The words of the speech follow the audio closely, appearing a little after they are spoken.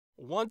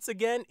Once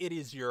again, it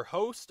is your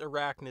host,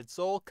 Arachnid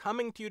Soul,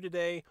 coming to you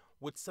today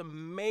with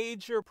some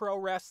major pro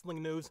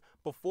wrestling news.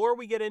 Before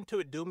we get into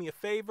it, do me a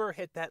favor,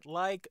 hit that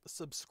like,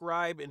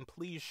 subscribe, and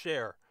please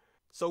share.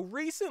 So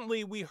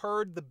recently we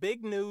heard the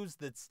big news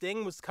that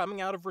Sting was coming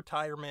out of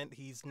retirement.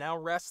 He's now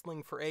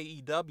wrestling for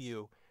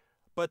AEW.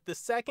 But the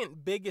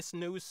second biggest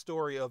news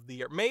story of the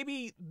year,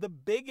 maybe the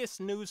biggest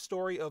news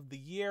story of the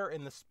year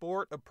in the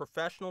sport of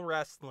professional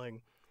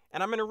wrestling,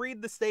 and I'm going to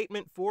read the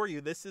statement for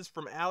you. This is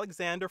from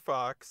Alexander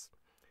Fox.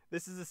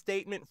 This is a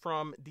statement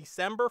from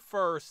December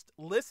 1st.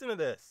 Listen to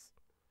this.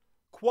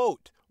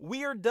 Quote,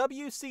 "We are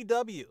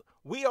WCW.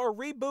 We are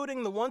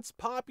rebooting the once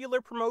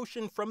popular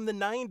promotion from the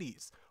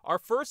 90s. Our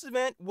first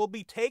event will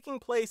be taking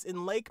place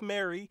in Lake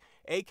Mary,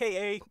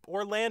 aka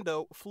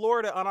Orlando,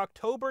 Florida on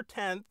October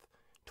 10th,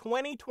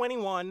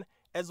 2021,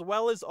 as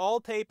well as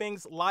all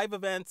tapings, live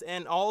events,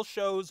 and all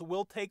shows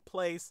will take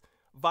place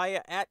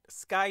via at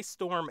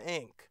Skystorm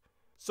Inc."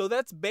 So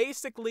that's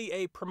basically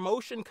a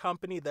promotion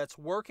company that's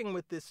working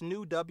with this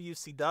new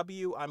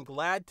WCW. I'm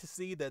glad to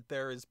see that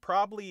there is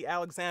probably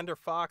Alexander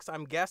Fox,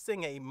 I'm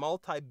guessing a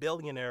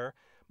multi-billionaire,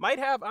 might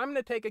have, I'm going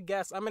to take a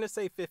guess, I'm going to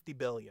say 50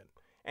 billion.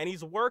 And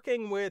he's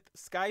working with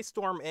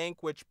Skystorm Inc.,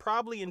 which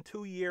probably in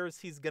 2 years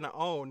he's going to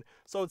own.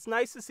 So it's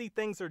nice to see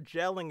things are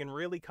gelling and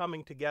really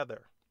coming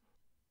together.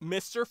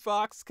 Mr.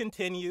 Fox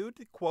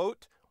continued,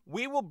 quote,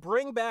 "We will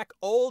bring back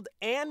old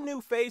and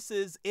new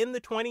faces in the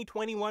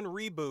 2021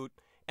 reboot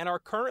and are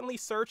currently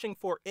searching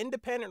for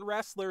independent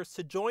wrestlers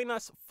to join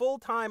us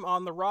full-time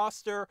on the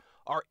roster.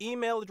 Our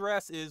email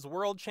address is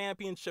World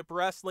Championship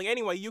Wrestling."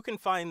 Anyway, you can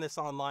find this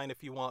online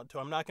if you want to.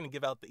 I'm not going to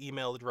give out the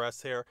email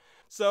address here.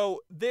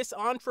 So this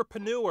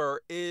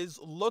entrepreneur is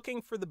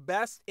looking for the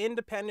best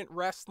independent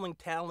wrestling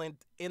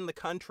talent in the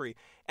country.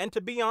 And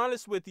to be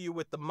honest with you,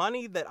 with the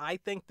money that I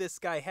think this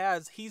guy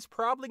has, he's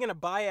probably going to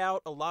buy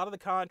out a lot of the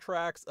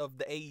contracts of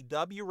the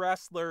AEW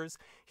wrestlers.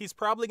 He's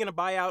probably going to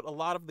buy out a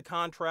lot of the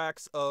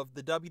contracts of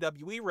the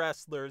WWE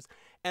wrestlers.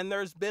 And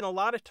there's been a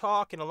lot of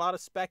talk and a lot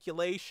of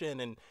speculation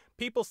and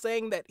people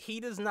saying that he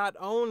does not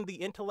own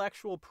the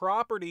intellectual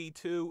property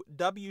to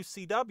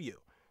WCW,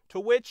 to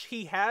which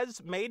he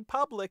has made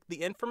public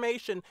the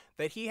information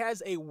that he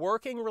has a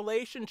working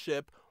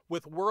relationship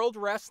with World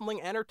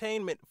Wrestling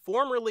Entertainment,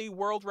 formerly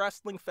World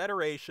Wrestling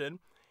Federation,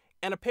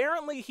 and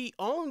apparently he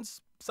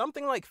owns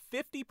something like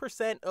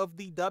 50% of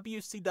the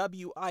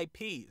WCW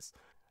IPs.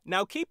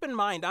 Now keep in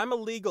mind, I'm a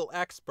legal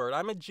expert.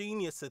 I'm a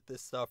genius at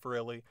this stuff,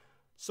 really.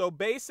 So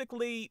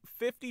basically,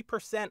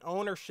 50%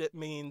 ownership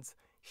means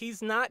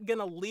he's not going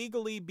to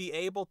legally be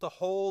able to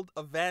hold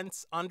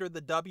events under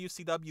the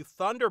WCW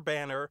Thunder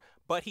banner,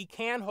 but he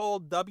can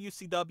hold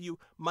WCW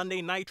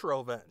Monday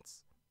Nitro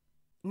events.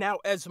 Now,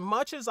 as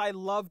much as I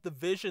love the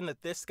vision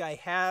that this guy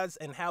has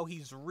and how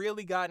he's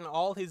really gotten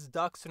all his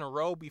ducks in a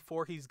row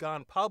before he's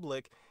gone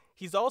public,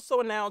 he's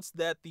also announced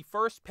that the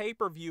first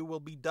pay-per-view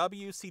will be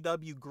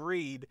WCW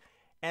Greed,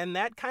 and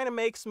that kind of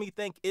makes me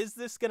think, is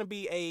this going to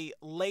be a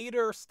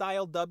later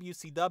style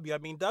WCW? I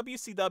mean,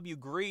 WCW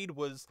Greed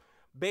was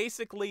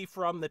basically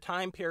from the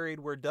time period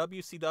where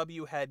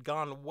WCW had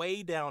gone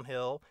way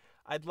downhill.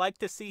 I'd like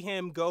to see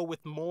him go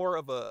with more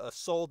of a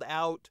sold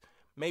out,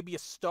 maybe a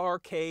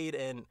Starrcade,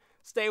 and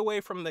stay away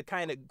from the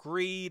kind of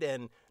Greed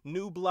and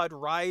New Blood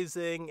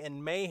Rising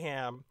and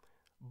Mayhem.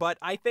 But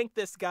I think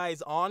this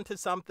guy's on to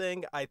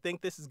something. I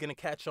think this is going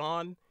to catch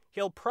on.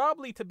 He'll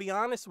probably, to be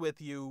honest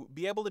with you,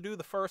 be able to do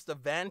the first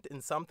event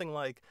in something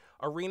like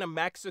Arena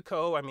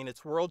Mexico. I mean,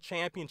 it's World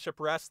Championship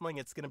Wrestling.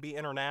 It's going to be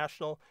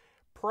international.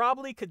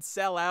 Probably could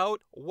sell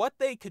out. What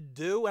they could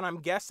do, and I'm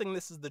guessing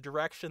this is the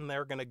direction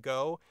they're going to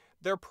go,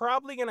 they're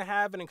probably going to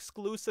have an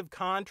exclusive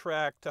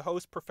contract to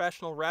host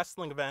professional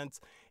wrestling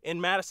events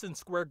in Madison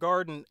Square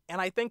Garden,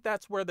 and I think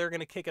that's where they're going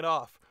to kick it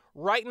off.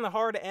 Right in the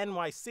heart of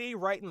NYC,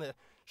 right in the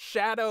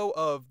shadow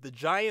of the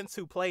Giants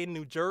who play in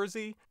New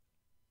Jersey.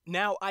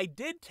 Now, I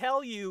did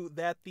tell you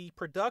that the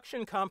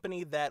production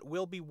company that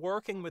will be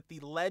working with the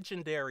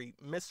legendary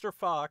Mr.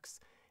 Fox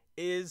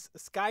is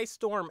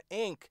Skystorm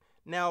Inc.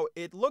 Now,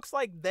 it looks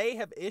like they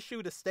have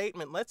issued a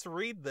statement. Let's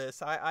read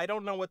this. I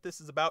don't know what this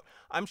is about.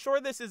 I'm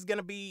sure this is going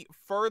to be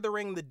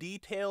furthering the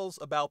details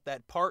about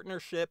that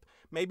partnership.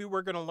 Maybe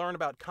we're going to learn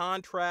about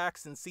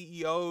contracts and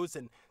CEOs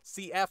and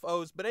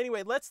CFOs. But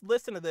anyway, let's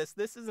listen to this.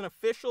 This is an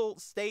official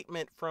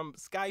statement from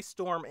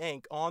Skystorm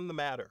Inc. on the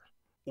matter.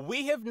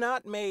 "We have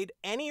not made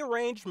any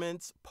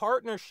arrangements,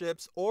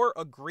 partnerships, or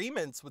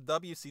agreements with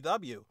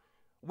WCW.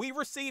 We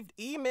received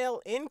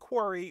email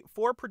inquiry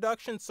for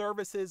production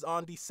services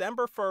on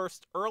December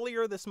 1st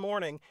earlier this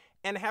morning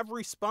and have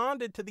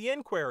responded to the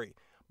inquiry,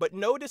 but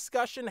no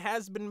discussion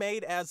has been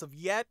made as of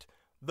yet.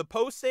 The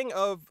posting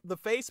of the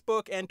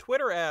Facebook and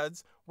Twitter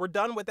ads were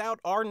done without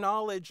our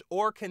knowledge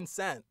or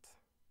consent."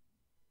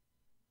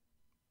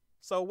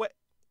 So what?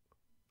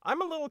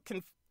 I'm a little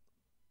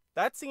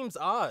that seems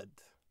odd.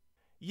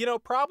 You know,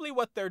 probably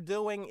what they're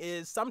doing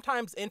is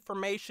sometimes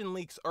information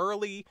leaks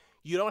early.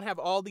 you don't have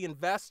all the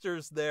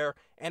investors there,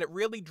 and it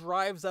really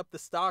drives up the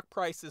stock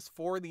prices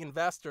for the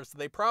investors. So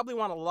they probably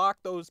want to lock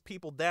those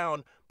people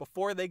down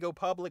before they go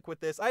public with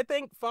this. I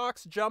think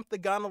Fox jumped the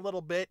gun a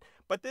little bit,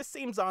 but this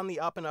seems on the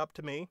up and up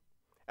to me.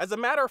 As a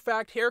matter of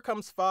fact, here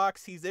comes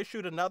Fox. He's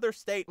issued another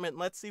statement.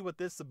 Let's see what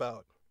this is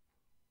about.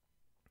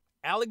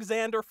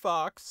 Alexander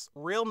Fox,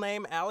 real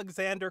name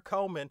Alexander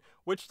Coleman,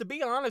 which, to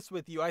be honest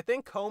with you, I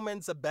think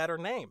Coleman's a better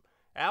name.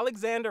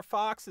 Alexander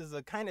Fox is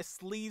a kind of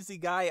sleazy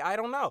guy. I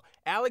don't know.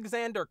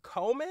 Alexander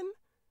Coleman?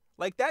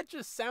 Like, that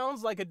just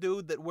sounds like a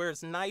dude that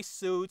wears nice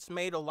suits,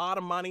 made a lot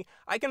of money.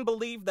 I can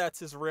believe that's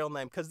his real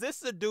name, because this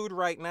is a dude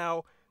right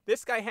now.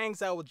 This guy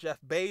hangs out with Jeff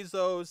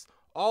Bezos,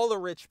 all the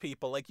rich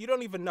people. Like, you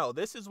don't even know.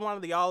 This is one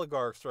of the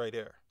oligarchs right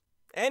here.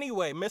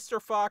 Anyway,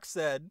 Mr. Fox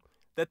said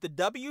that the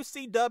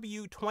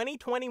WCW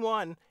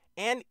 2021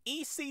 and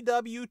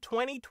ECW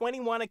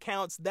 2021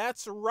 accounts,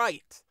 that's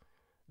right.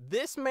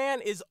 This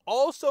man is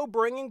also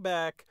bringing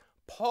back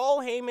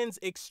Paul Heyman's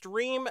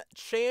Extreme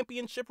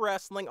Championship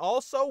Wrestling,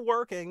 also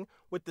working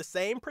with the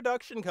same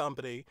production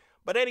company.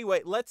 But anyway,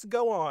 let's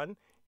go on.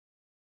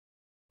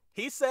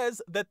 He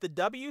says that the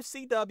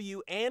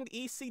WCW and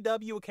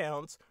ECW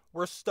accounts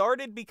were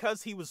started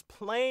because he was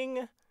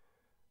playing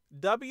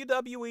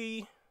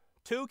WWE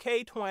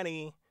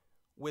 2K20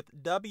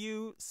 with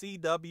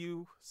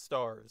WCW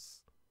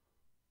stars.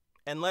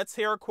 And let's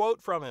hear a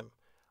quote from him.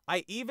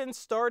 I even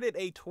started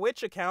a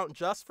Twitch account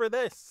just for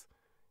this.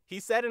 He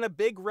said in a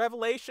big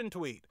revelation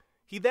tweet.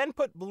 He then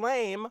put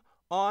blame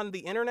on the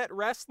internet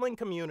wrestling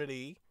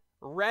community,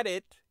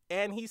 Reddit,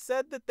 and he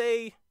said that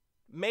they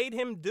made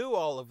him do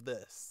all of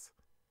this.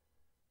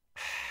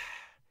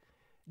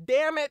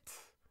 Damn it.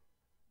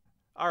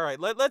 All right,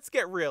 let's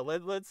get real.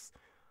 Let's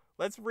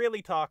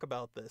really talk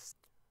about this.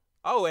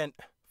 Oh, and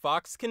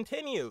Fox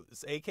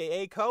continues,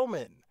 aka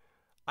Coleman.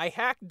 I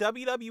hacked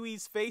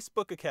WWE's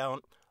Facebook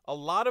account a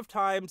lot of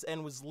times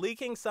and was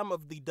leaking some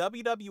of the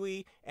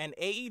WWE and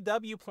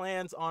AEW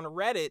plans on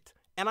Reddit,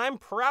 and I'm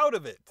proud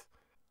of it.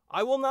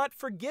 I will not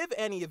forgive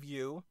any of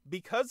you.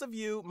 Because of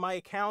you, my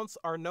accounts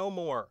are no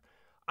more.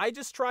 I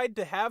just tried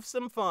to have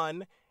some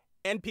fun,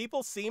 and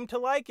people seem to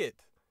like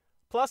it.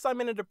 Plus,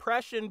 I'm in a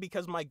depression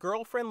because my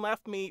girlfriend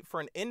left me for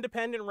an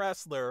independent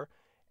wrestler,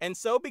 and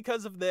so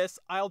because of this,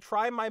 I'll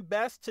try my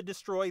best to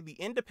destroy the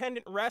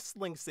independent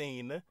wrestling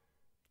scene,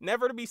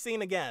 never to be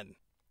seen again.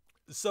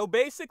 So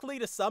basically,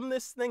 to sum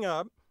this thing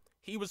up,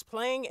 he was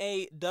playing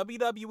a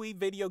WWE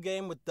video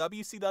game with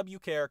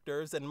WCW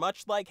characters, and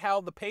much like how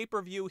the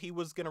pay-per-view he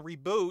was going to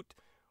reboot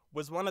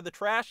was one of the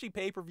trashy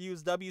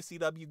pay-per-views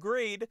WCW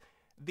greed,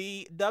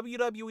 the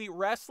WWE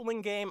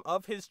wrestling game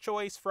of his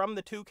choice from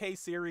the 2K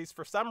series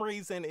for some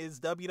reason is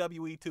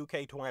WWE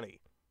 2K20.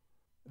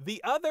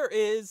 The other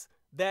is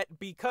that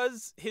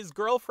because his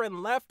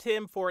girlfriend left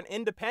him for an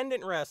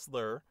independent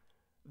wrestler,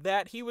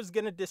 that he was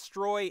going to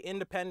destroy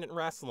independent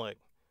wrestling.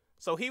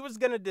 So he was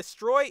going to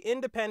destroy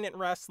independent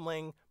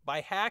wrestling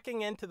by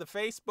hacking into the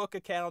Facebook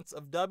accounts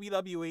of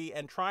WWE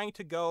and trying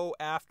to go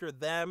after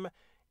them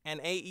and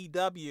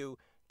AEW,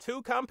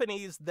 two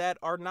companies that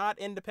are not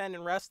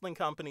independent wrestling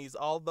companies,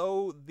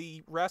 although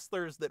the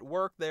wrestlers that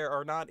work there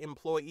are not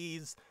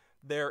employees,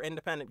 they're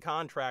independent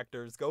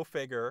contractors. Go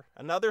figure.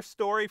 Another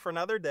story for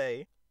another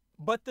day.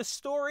 But the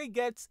story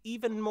gets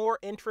even more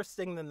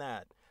interesting than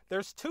that.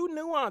 There's two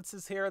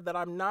nuances here that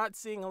I'm not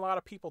seeing a lot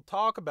of people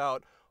talk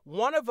about.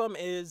 One of them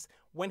is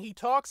when he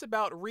talks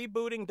about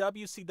rebooting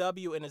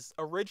WCW in his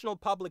original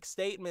public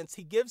statements,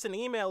 he gives an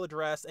email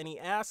address and he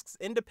asks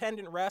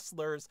independent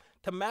wrestlers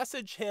to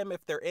message him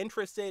if they're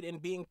interested in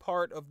being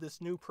part of this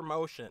new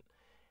promotion.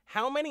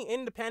 How many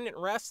independent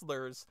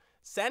wrestlers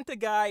sent a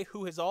guy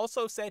who has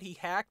also said he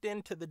hacked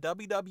into the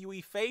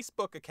WWE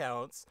Facebook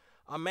accounts,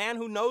 a man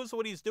who knows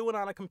what he's doing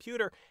on a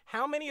computer,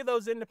 how many of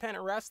those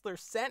independent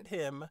wrestlers sent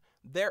him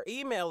their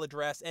email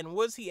address, and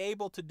was he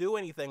able to do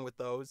anything with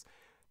those?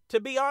 To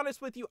be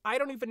honest with you, I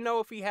don't even know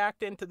if he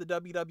hacked into the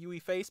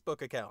WWE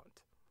Facebook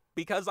account,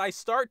 because I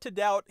start to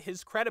doubt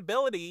his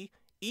credibility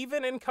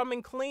even in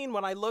coming clean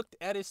when I looked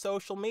at his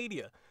social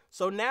media.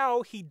 So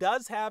now he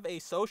does have a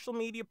social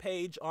media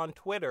page on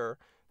Twitter.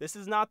 This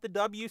is not the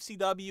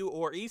WCW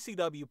or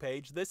ECW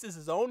page. This is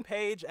his own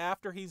page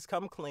after he's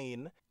come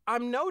clean.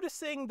 I'm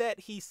noticing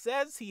that he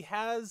says he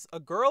has a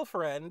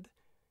girlfriend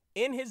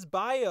in his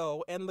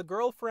bio, and the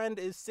girlfriend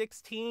is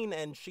 16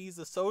 and she's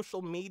a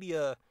social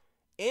media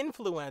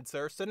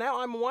influencer. So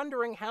now I'm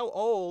wondering how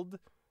old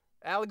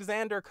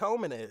Alexander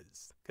Coleman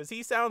is, because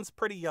he sounds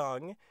pretty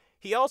young.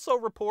 He also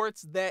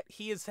reports that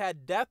he has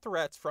had death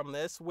threats from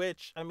this,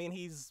 which, I mean,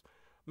 he's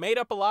made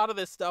up a lot of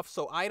this stuff,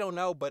 so I don't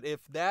know, but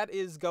if that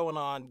is going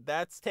on,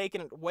 that's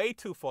taking it way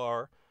too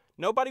far.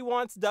 Nobody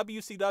wants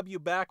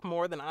WCW back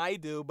more than I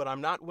do, but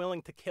I'm not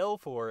willing to kill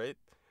for it.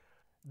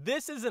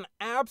 This is an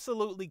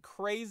absolutely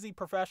crazy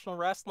professional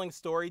wrestling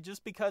story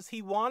just because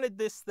he wanted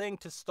this thing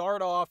to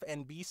start off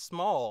and be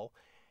small,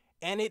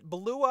 and it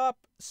blew up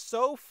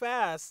so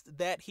fast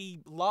that he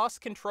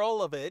lost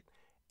control of it,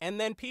 and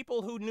then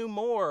people who knew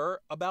more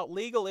about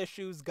legal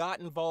issues got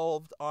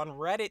involved on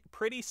Reddit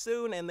pretty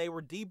soon, and they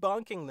were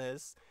debunking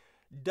this.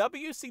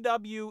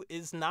 WCW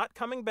is not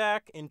coming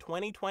back in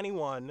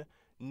 2021,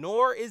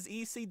 nor is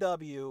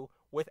ECW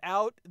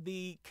without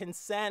the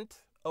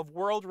consent of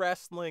World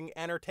Wrestling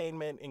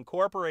Entertainment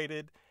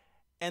Incorporated,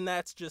 and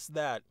that's just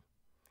that.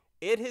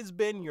 It has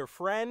been your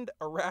friend,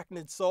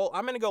 Arachnid Soul.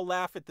 I'm going to go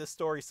laugh at this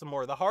story some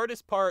more. The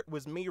hardest part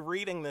was me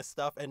reading this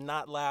stuff and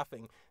not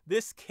laughing.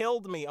 This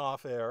killed me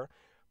off air.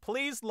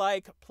 Please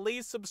like,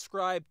 please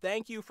subscribe.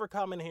 Thank you for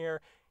coming here.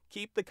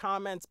 Keep the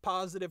comments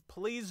positive.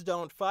 Please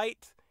don't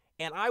fight.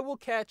 And I will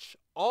catch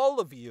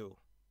all of you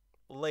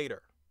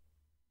later.